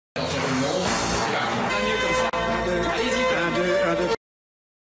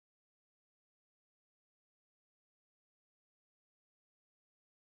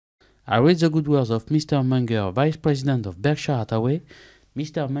I read the good words of Mr. Munger, Vice President of Berkshire Hathaway.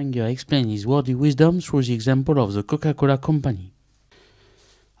 Mr. Munger explained his worldly wisdom through the example of the Coca-Cola Company.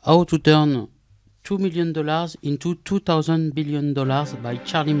 How to turn $2 million into $2,000 billion by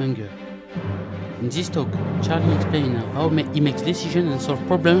Charlie Munger. In this talk, Charlie explains how he makes decisions and solves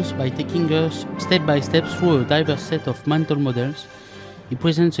problems by taking us step by step through a diverse set of mental models. He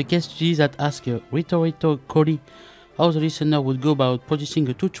presents a case study that asks rhetorically how the listener would go about producing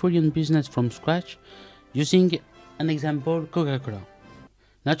a $2 trillion business from scratch using an example, Coca-Cola.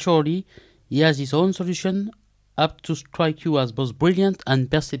 Naturally, he has his own solution, apt to strike you as both brilliant and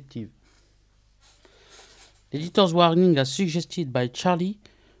perceptive. The editor's warning, as suggested by Charlie,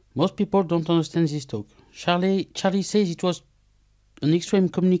 most people don't understand this talk. Charlie says it was an extreme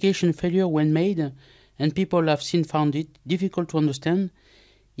communication failure when made, and people have since found it difficult to understand,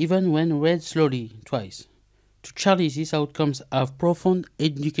 even when read slowly, twice. To Charlie, these outcomes have profound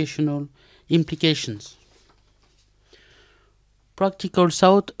educational implications. Practical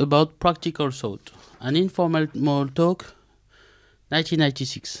thought about practical thought. An informal talk,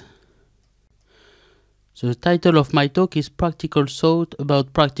 1996. The title of my talk is Practical Thought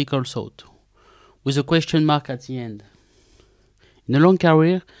about Practical Thought, with a question mark at the end. In a long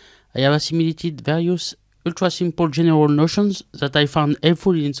career, I have assimilated various ultra-simple general notions that I found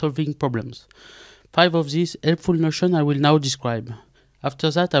helpful in solving problems. 5 of these helpful notions I will now describe. After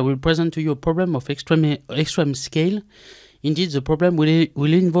that, I will present to you a problem of extreme scale. Indeed, the problem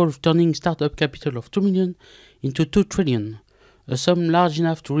will involve turning startup capital of 2 million into 2 trillion, a sum large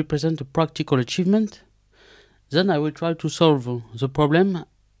enough to represent a practical achievement. Then I will try to solve the problem,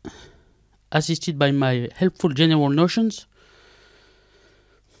 assisted by my helpful general notions.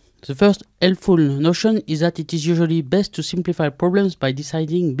 The first helpful notion is that it is usually best to simplify problems by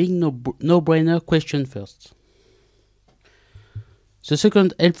deciding big no-brainer question first. The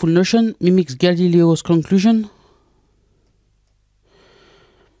second helpful notion mimics Galileo's conclusion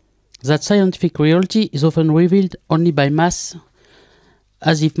that scientific reality is often revealed only by math,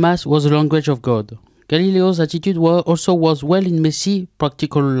 as if math was the language of God. Galileo's attitude also was well in messy,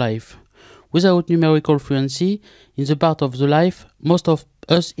 practical life, without numerical fluency in the part of the life most of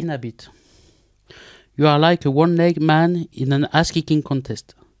us inhabit. You are like a one-legged man in an ass-kicking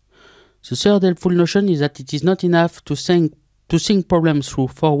contest. The third helpful notion is that it is not enough to think problems through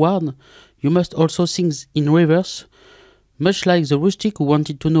forward. You must also think in reverse, much like the rustic who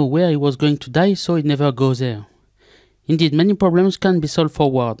wanted to know where he was going to die, so he never goes there. Indeed, many problems can be solved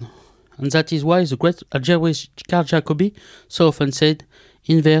forward, and that is why the great algebraist Carl Jacobi so often said,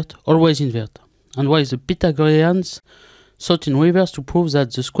 invert, always invert, and why the Pythagoreans thought in reverse to prove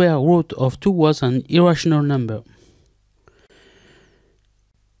that the square root of 2 was an irrational number.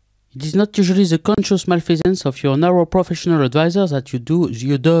 It is not usually the conscious malfeasance of your narrow professional advisor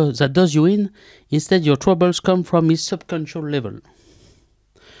that does you in. Instead, your troubles come from his subconscious level.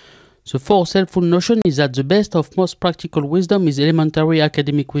 The fourth helpful notion is that the best of most practical wisdom is elementary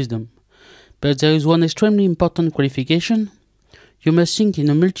academic wisdom. But there is one extremely important qualification. You must think in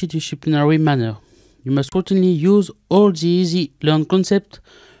a multidisciplinary manner. You must routinely use all the easy learned concepts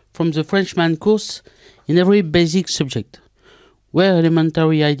from the Frenchman course in every basic subject, where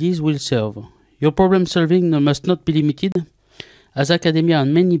elementary ideas will serve. Your problem solving must not be limited, as academia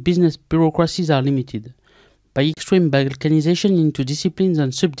and many business bureaucracies are limited, by extreme balkanization into disciplines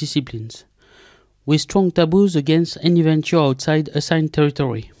and subdisciplines, with strong taboos against any venture outside assigned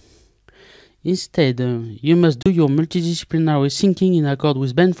territory. Instead, you must do your multidisciplinary thinking in accord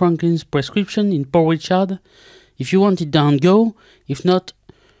with Ben Franklin's prescription in Poor Richard. If you want it down, go. If not,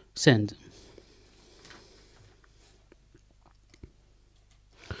 send.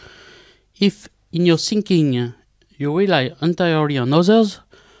 If in your thinking you rely entirely on others,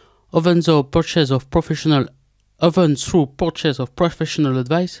 often through purchase of professional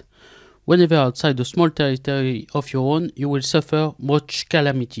advice, whenever outside the small territory of your own, you will suffer much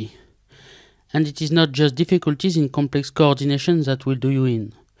calamity. And it is not just difficulties in complex coordination that will do you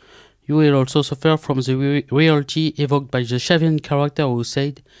in. You will also suffer from the reality evoked by the Shavian character who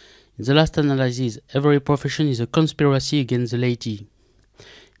said, in the last analysis, every profession is a conspiracy against the laity.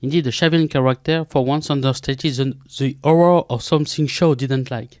 Indeed, the Shavian character for once understated the horror of something Shaw didn't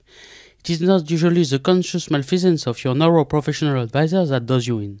like. It is not usually the conscious malfeasance of your narrow professional advisor that does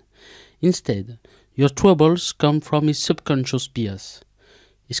you in. Instead, your troubles come from his subconscious bias.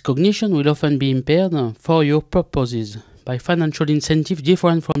 His cognition will often be impaired for your purposes by financial incentive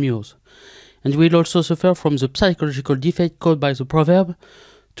different from yours, and will also suffer from the psychological defect caused by the proverb,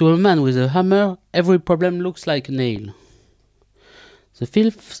 to a man with a hammer, every problem looks like a nail. The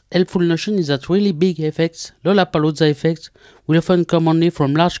fifth helpful notion is that really big effects, Lollapalooza effects, will often come only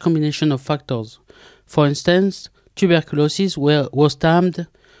from large combination of factors. For instance, tuberculosis was tamed,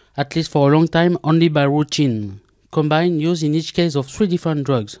 at least for a long time, only by routine, combined use in each case of 3 different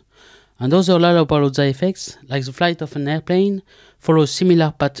drugs. And other Lollapalooza effects, like the flight of an airplane, follow a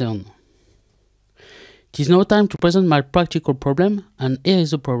similar pattern. It is now time to present my practical problem, and here is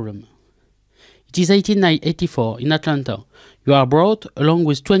the problem. It is 1884 in Atlanta. You are brought, along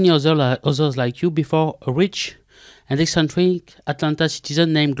with 20 others like you, before a rich and eccentric Atlanta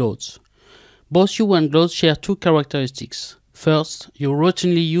citizen named Glotz. Both you and Glotz share 2 characteristics. First, you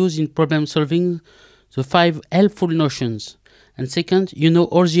routinely use in problem solving the 5 helpful notions. And second, you know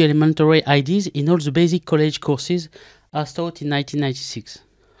all the elementary ideas in all the basic college courses as taught in 1996.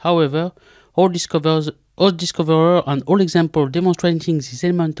 However, all discoverers and all examples demonstrating these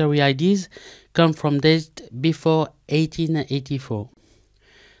elementary ideas come from dates before 1884.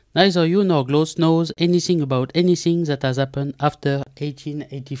 Neither you nor Glotz knows anything about anything that has happened after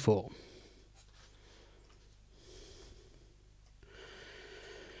 1884.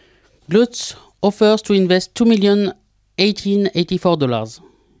 Glotz offers to invest $2,018,084,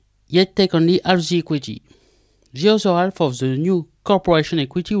 yet take only half the equity. The other half of the new corporation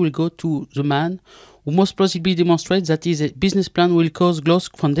equity will go to the man who most plausibly demonstrates that his business plan will cause Glotz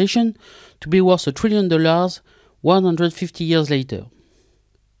Foundation to be worth $1 trillion 150 years later,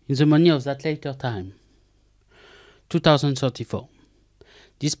 in the money of that later time, 2034,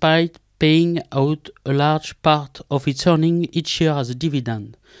 despite paying out a large part of its earnings each year as a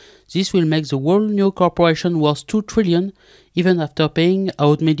dividend. This will make the whole new corporation worth $2 trillion even after paying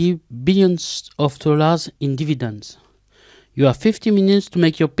out many billions of dollars in dividends. You have 50 minutes to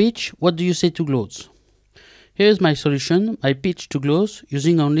make your pitch. What do you say to Glotz? Here is my solution, my pitch to Glotz,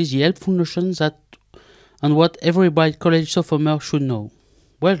 using only the helpful notions and what every bright college sophomore should know.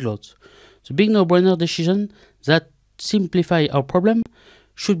 Well, Glotz, the big no-brainer decision that simplify our problem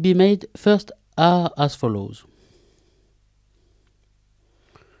should be made first are as follows.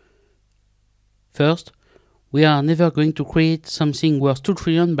 First, we are never going to create something worth $2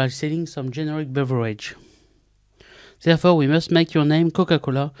 trillion by selling some generic beverage. Therefore, we must make your name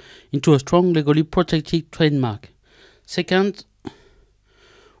Coca-Cola into a strong legally protected trademark. Second,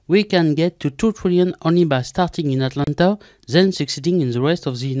 we can get to $2 trillion only by starting in Atlanta, then succeeding in the rest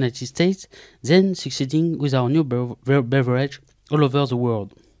of the United States, then succeeding with our new beverage all over the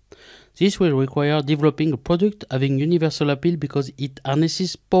world. This will require developing a product having universal appeal because it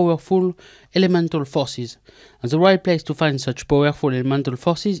harnesses powerful elemental forces, and the right place to find such powerful elemental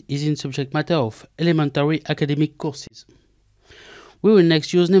forces is in subject matter of elementary academic courses. We will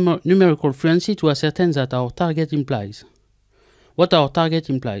next use numerical fluency to ascertain what our target implies. We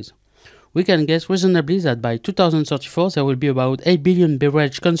can guess reasonably that by 2034 there will be about 8 billion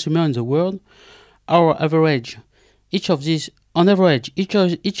beverage consumers in the world. On average,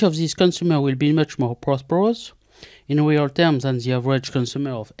 each of these consumers will be much more prosperous in real terms than the average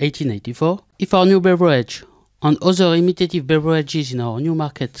consumer of 1884. If our new beverage and other imitative beverages in our new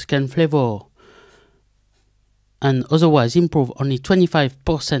market can flavor and otherwise improve only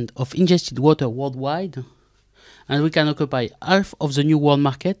 25% of ingested water worldwide, and we can occupy half of the new world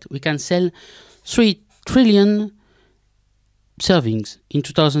market, we can sell 3 trillion servings in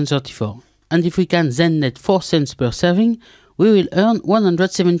 2034. And if we can then net 4 cents per serving, we will earn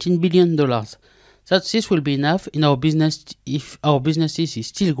 $117 billion. This will be enough in our business if our business is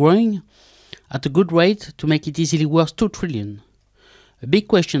still growing at a good rate to make it easily worth $2 trillion. A big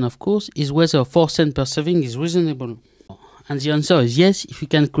question, of course, is whether 4 cents per serving is reasonable. And the answer is yes, if you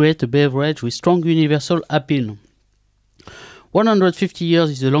can create a beverage with strong universal appeal. 150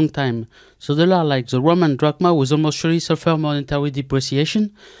 years is a long time, so dollar like the Roman drachma will almost surely suffer monetary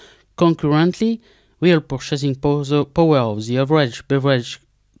depreciation. Concurrently, real purchasing power of the average beverage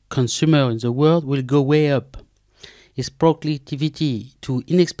consumer in the world will go way up. His proclivity to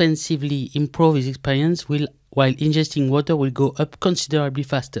inexpensively improve his experience while ingesting water will go up considerably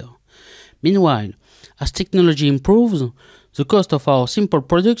faster. Meanwhile, as technology improves, the cost of our simple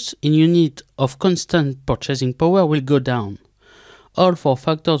products in unit of constant purchasing power will go down. All 4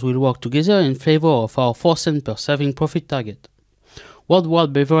 factors will work together in favor of our 4 cents per serving profit target.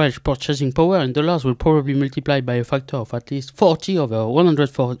 Worldwide beverage purchasing power in dollars will probably multiply by a factor of at least 40 over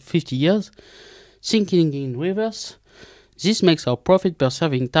 150 years. Thinking in reverse, this makes our profit per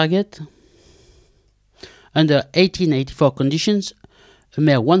serving target, under 1884 conditions, a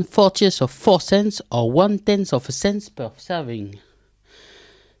mere 1/40th of 4 cents or 1/10th of a cent per serving.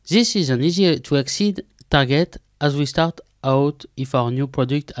 This is an easier to exceed target as we start out if our new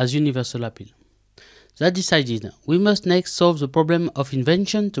product has universal appeal. That decided, we must next solve the problem of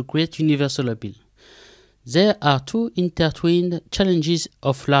invention to create universal appeal. There are two intertwined challenges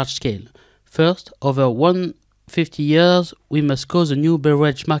of large scale. First, over 150 years, we must cause a new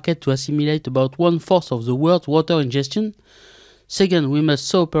beverage market to assimilate about 1/4 of the world's water ingestion. Second, we must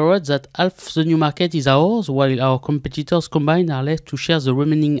so operate that half the new market is ours, while our competitors combined are left to share the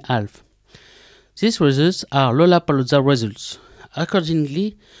remaining half. These results are Lollapalooza results.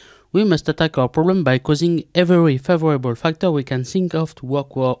 Accordingly, we must attack our problem by causing every favorable factor we can think of to work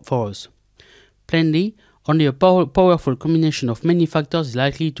for us. Plainly, only a powerful combination of many factors is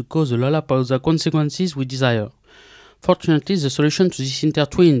likely to cause the Lollapalooza consequences we desire. Fortunately, the solution to this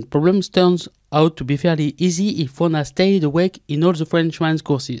intertwined problems turns out to be fairly easy if one has stayed awake in all the Frenchman's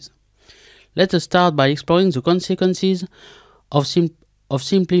courses. Let us start by exploring the consequences of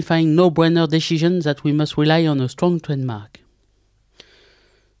simplifying no-brainer decisions that we must rely on a strong trademark.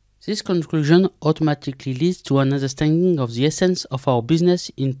 This conclusion automatically leads to an understanding of the essence of our business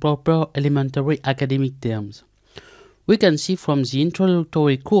in proper elementary academic terms. We can see from the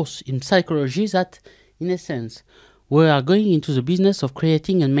introductory course in psychology that, in essence, we are going into the business of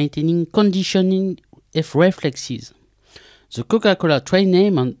creating and maintaining conditioning reflexes. The Coca-Cola trade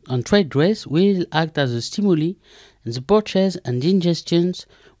name and trade dress will act as a stimuli, and the purchase and ingestions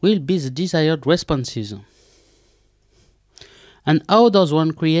will be the desired responses. And how does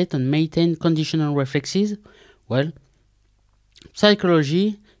one create and maintain conditional reflexes? Well,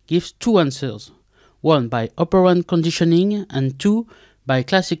 psychology gives two answers. One by operant conditioning and two by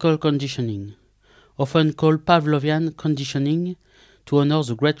classical conditioning, often called Pavlovian conditioning, to honor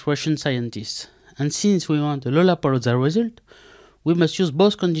the great Russian scientists. And since we want a Lollapalooza result, we must use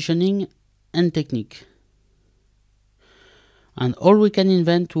both conditioning and technique. And all we can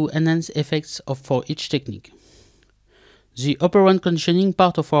invent to enhance effects for each technique. The operant conditioning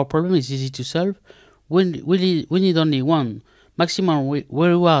part of our problem is easy to solve. We need only one, maximum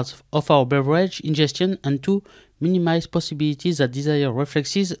rewards of our beverage ingestion, and two, minimize possibilities that desired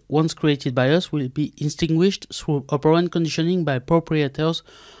reflexes, once created by us, will be extinguished through operant conditioning by proprietors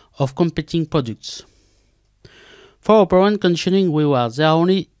of competing products. For operant conditioning rewards, there are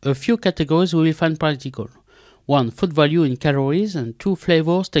only a few categories we will find practical. 1. Food value in calories, and 2.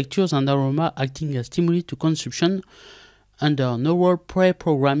 Flavors, textures, and aroma acting as stimuli to consumption under neural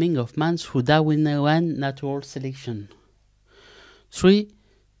pre-programming of man through Darwinian natural selection. 3.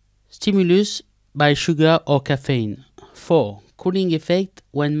 Stimulus by sugar or caffeine. 4. Cooling effect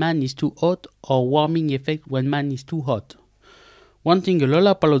when man is too hot, or warming effect when man is too hot. Wanting a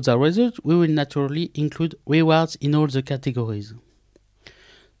Lollapalooza result, we will naturally include rewards in all the categories.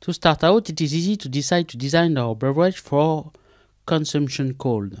 To start out, it is easy to decide to design our beverage for consumption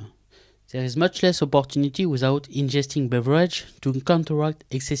cold. There is much less opportunity without ingesting beverage to counteract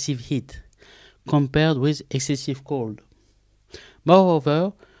excessive heat, compared with excessive cold.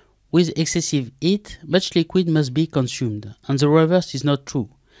 Moreover, with excessive heat, much liquid must be consumed, and the reverse is not true.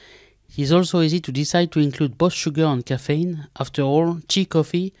 It is also easy to decide to include both sugar and caffeine. After all, tea,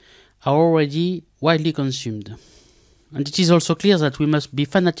 coffee are already widely consumed. And it is also clear that we must be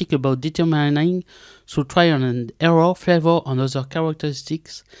fanatic about determining, through trial and error, flavor and other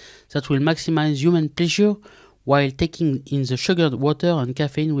characteristics that will maximize human pleasure while taking in the sugared water and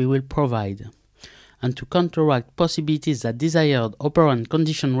caffeine we will provide. And to counteract possibilities that desired operant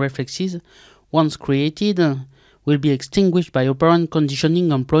condition reflexes, once created, will be extinguished by operant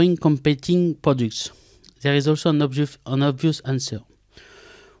conditioning employing competing products. There is also an obvious answer.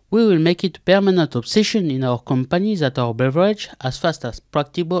 We will make it a permanent obsession in our company that our beverage, as fast as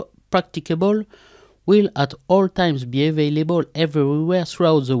practicable, will at all times be available everywhere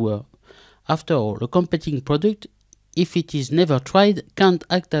throughout the world. After all, a competing product, if it is never tried, can't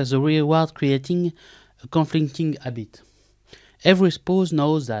act as a reward, creating a conflicting habit. Every spouse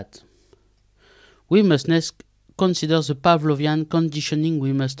knows that. We must next consider the Pavlovian conditioning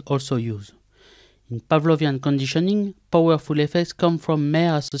we must also use. In Pavlovian conditioning, powerful effects come from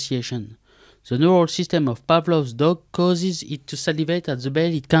mere association. The neural system of Pavlov's dog causes it to salivate at the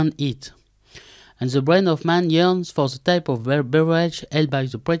bell it can't eat. And the brain of man yearns for the type of beverage held by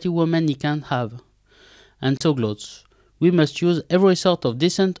the pretty woman he can't have. And so gloats. We must use every sort of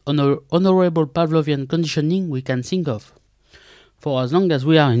decent, honorable Pavlovian conditioning we can think of. For as long as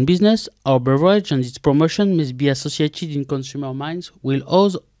we are in business, our beverage and its promotion must be associated in consumer minds with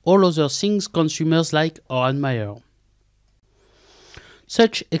all other things consumers like or admire.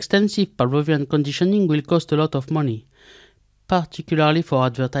 Such extensive Pavlovian conditioning will cost a lot of money, particularly for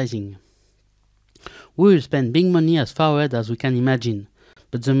advertising. We will spend big money as far ahead as we can imagine,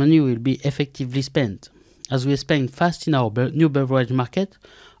 but the money will be effectively spent. As we expand fast in our new beverage market,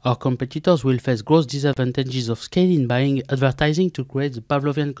 Our competitors will face gross disadvantages of scale in buying advertising to create the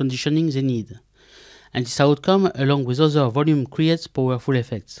Pavlovian conditioning they need. And this outcome, along with other volume, creates powerful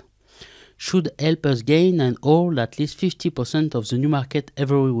effects. Should help us gain and hold at least 50% of the new market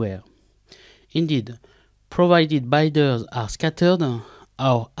everywhere. Indeed, provided buyers are scattered,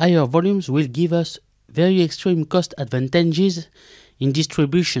 our higher volumes will give us very extreme cost advantages in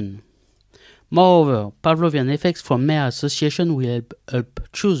distribution. Moreover, Pavlovian effects from mere association will help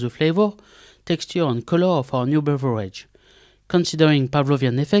choose the flavor, texture and color of our new beverage. Considering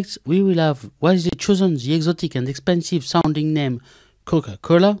Pavlovian effects, we will have wisely chosen the exotic and expensive sounding name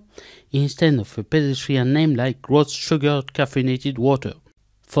Coca-Cola instead of a pedestrian name like gross sugar caffeinated water.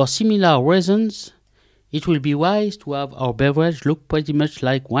 For similar reasons, it will be wise to have our beverage look pretty much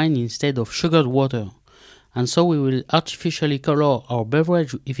like wine instead of sugared water. And so we will artificially color our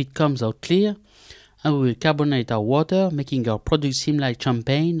beverage if it comes out clear, and we will carbonate our water, making our product seem like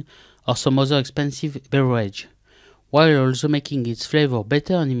champagne or some other expensive beverage, while also making its flavor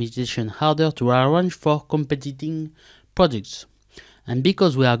better and imitation harder to arrange for competing products. And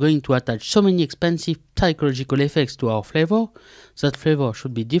because we are going to attach so many expensive psychological effects to our flavor, that flavor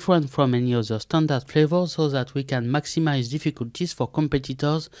should be different from any other standard flavor so that we can maximize difficulties for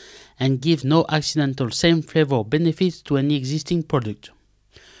competitors and give no accidental same flavor benefits to any existing product.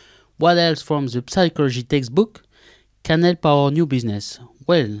 What else from the psychology textbook can help our new business?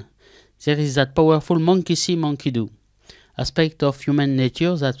 Well, there is that powerful monkey see, monkey do aspect of human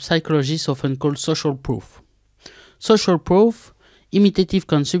nature that psychologists often call social proof. Social proof, imitative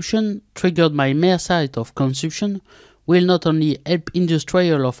consumption, triggered by mere sight of consumption, will not only help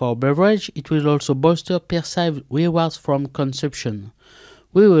industrial of our beverage, it will also bolster perceived rewards from consumption.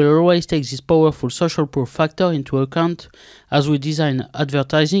 We will always take this powerful social proof factor into account as we design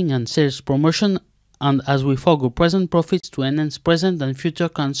advertising and sales promotion and as we forego present profits to enhance present and future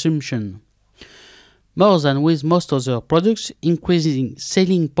consumption. More than with most other products, increasing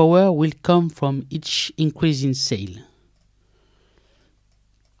selling power will come from each increase in sale.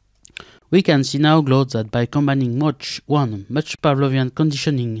 We can see now, Claude, that by combining much Pavlovian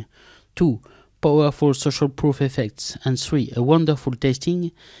conditioning, 2. Powerful social proof effects, and 3. A wonderful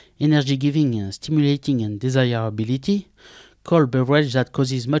tasting, energy-giving, stimulating and desirability, cold beverage that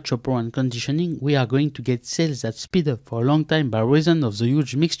causes much operant conditioning, we are going to get sales that speed up for a long time by reason of the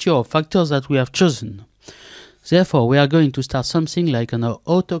huge mixture of factors that we have chosen. Therefore, we are going to start something like an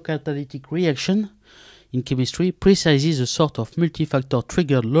autocatalytic reaction in chemistry, precisely the sort of multi-factor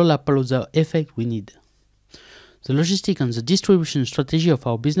triggered Lollapalooza effect we need. The logistic and the distribution strategy of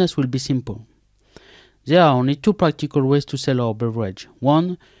our business will be simple. There are only 2 practical ways to sell our beverage.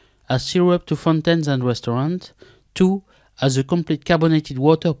 1. As syrup to fountains and restaurants. 2. As a complete carbonated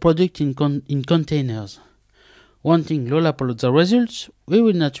water product in containers. Wanting Lollapalooza results, we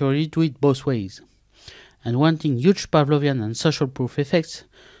will naturally do it both ways. And wanting huge Pavlovian and social proof effects,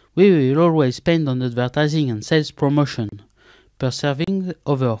 we will always spend on advertising and sales promotion, preserving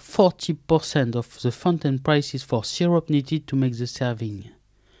over 40% of the fountain prices for syrup needed to make the serving.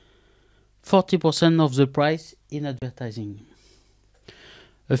 40% of the price in advertising.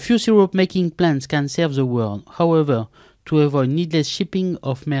 A few syrup making plants can serve the world. However, to avoid needless shipping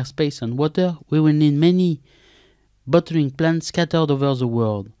of mere space and water, we will need many bottling plants scattered over the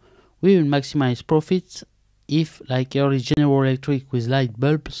world. We will maximize profits if, like early General Electric with light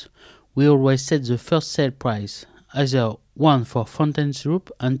bulbs, we always set the first sale price, either 1 for fountain syrup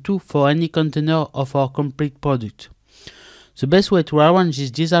and 2 for any container of our complete product. The best way to arrange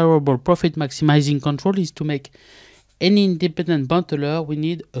this desirable profit maximizing control is to make any independent bottler we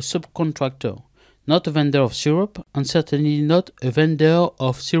need a subcontractor, not a vendor of syrup, and certainly not a vendor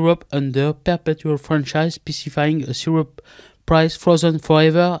of syrup under perpetual franchise specifying a syrup price frozen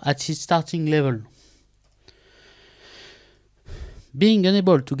forever at its starting level. Being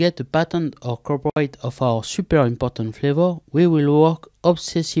unable to get a patent or copyright of our super important flavor, we will work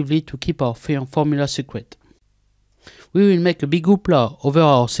obsessively to keep our formula secret. We will make a big hoopla over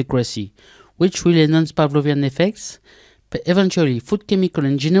our secrecy, which will enhance Pavlovian effects, but eventually food chemical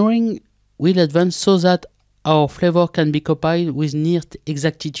engineering will advance so that our flavor can be copied with near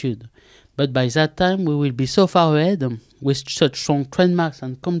exactitude. But by that time we will be so far ahead, with such strong trademarks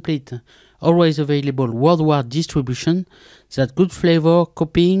and complete, always available worldwide distribution, that good flavor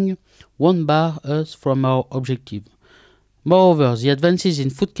copying won't bar us from our objective. Moreover, the advances in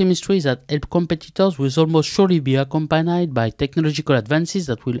food chemistry that help competitors will almost surely be accompanied by technological advances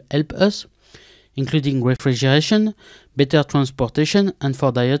that will help us, including refrigeration, better transportation, and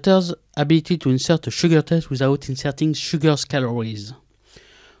for dieters, ability to insert a sugar test without inserting sugar's calories.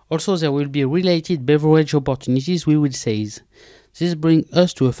 Also, there will be related beverage opportunities, we will say. This brings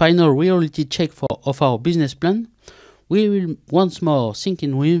us to a final reality check of our business plan. We will once more think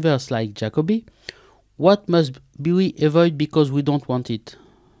in reverse like Jacobi. What must we avoid because we don't want it?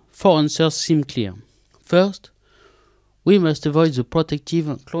 4 answers seem clear. First, we must avoid the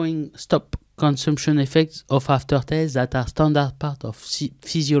protective cloying stop consumption effects of aftertaste that are standard part of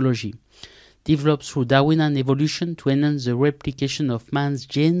physiology, developed through Darwinian evolution to enhance the replication of man's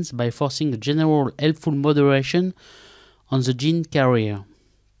genes by forcing a general helpful moderation on the gene carrier.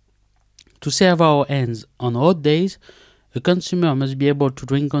 To serve our ends on hot days, a consumer must be able to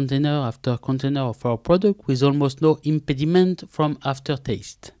drink container after container of our product with almost no impediment from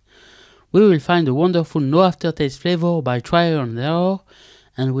aftertaste. We will find a wonderful no aftertaste flavor by trial and error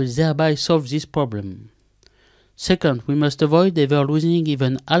and will thereby solve this problem. Second, we must avoid ever losing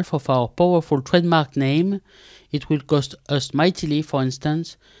even half of our powerful trademark name. It will cost us mightily, for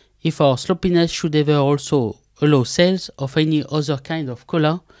instance, if our sloppiness should ever also allow sales of any other kind of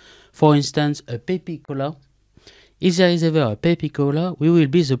cola, for instance a Pepsi Cola. If there is ever a Pepsi Cola, we will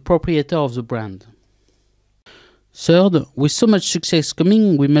be the proprietor of the brand. Third, with so much success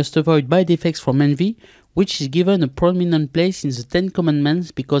coming, we must avoid bad effects from envy, which is given a prominent place in the 10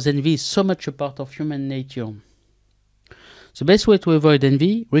 Commandments because envy is so much a part of human nature. The best way to avoid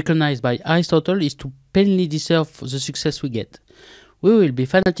envy, recognized by Aristotle, is to plainly deserve the success we get. We will be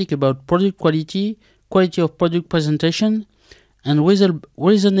fanatic about product quality, quality of product presentation, and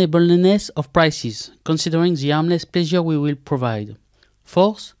reasonableness of prices, considering the harmless pleasure we will provide.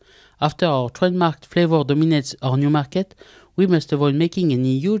 Fourth, after our trademarked flavor dominates our new market, we must avoid making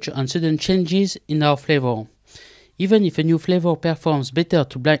any huge and sudden changes in our flavor. Even if a new flavor performs better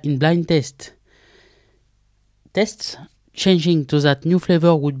in blind tests, changing to that new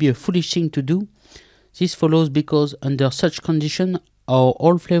flavor would be a foolish thing to do. This follows because under such condition, our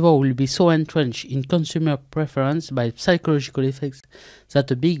old flavor will be so entrenched in consumer preference by psychological effects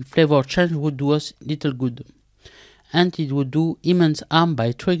that a big flavor change would do us little good. And it would do immense harm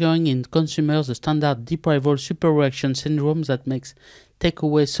by triggering in consumers the standard deprival superreaction syndrome that makes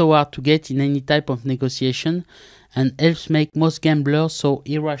takeaway so hard to get in any type of negotiation and helps make most gamblers so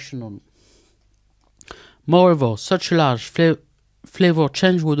irrational. Moreover, such a large flavor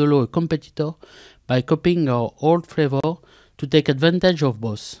change would allow a competitor, by copying our old flavor, to take advantage of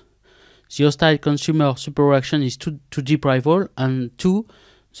both. The hostile consumer superreaction is to deprival, and 2,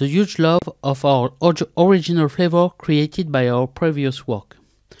 the huge love of our original flavor created by our previous work.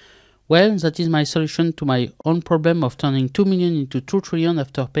 Well, that is my solution to my own problem of turning 2 million into 2 trillion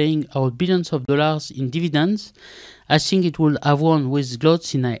after paying out billions of dollars in dividends. I think it would have won with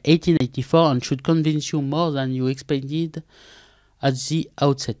gloats in 1884 and should convince you more than you expected at the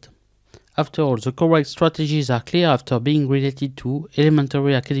outset. After all, the correct strategies are clear after being related to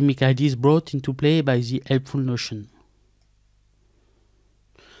elementary academic ideas brought into play by the helpful notion.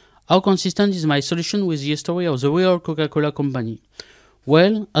 How consistent is my solution with the history of the real Coca-Cola company?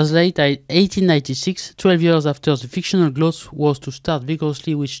 Well, as late as 1896, 12 years after the fictional growth was to start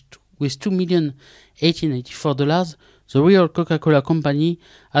vigorously with $2,1884, the real Coca-Cola company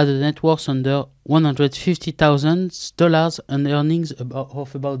had a net worth under $150,000 and earnings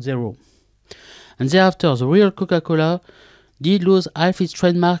of about zero. And thereafter, the real Coca-Cola did lose half its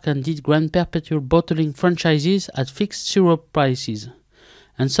trademark and did grant perpetual bottling franchises at fixed syrup prices.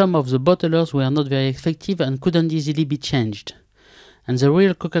 And some of the bottlers were not very effective and couldn't easily be changed. And the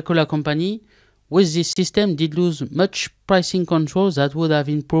real Coca-Cola company, with this system, did lose much pricing control that would have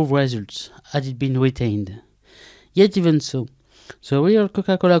improved results had it been retained. Yet even so, the real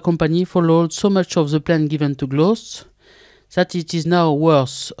Coca-Cola company followed so much of the plan given to Gloss that it is now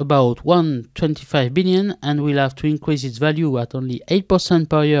worth about 125 billion and will have to increase its value at only 8%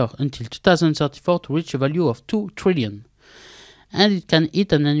 per year until 2034 to reach a value of 2 trillion. And it can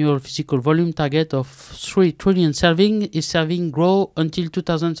hit an annual physical volume target of 3 trillion serving if serving grow until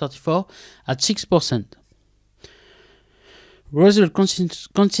 2034 at 6%. Result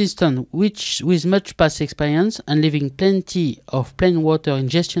consistent with much past experience and leaving plenty of plain water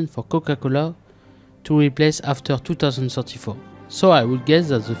ingestion for Coca-Cola to replace after 2034. So I would guess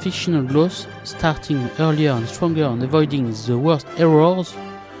that the fictional growth, starting earlier and stronger and avoiding the worst errors,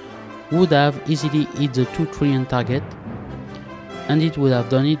 would have easily hit the 2 trillion target, and it would have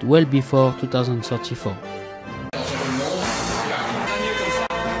done it well before 2034.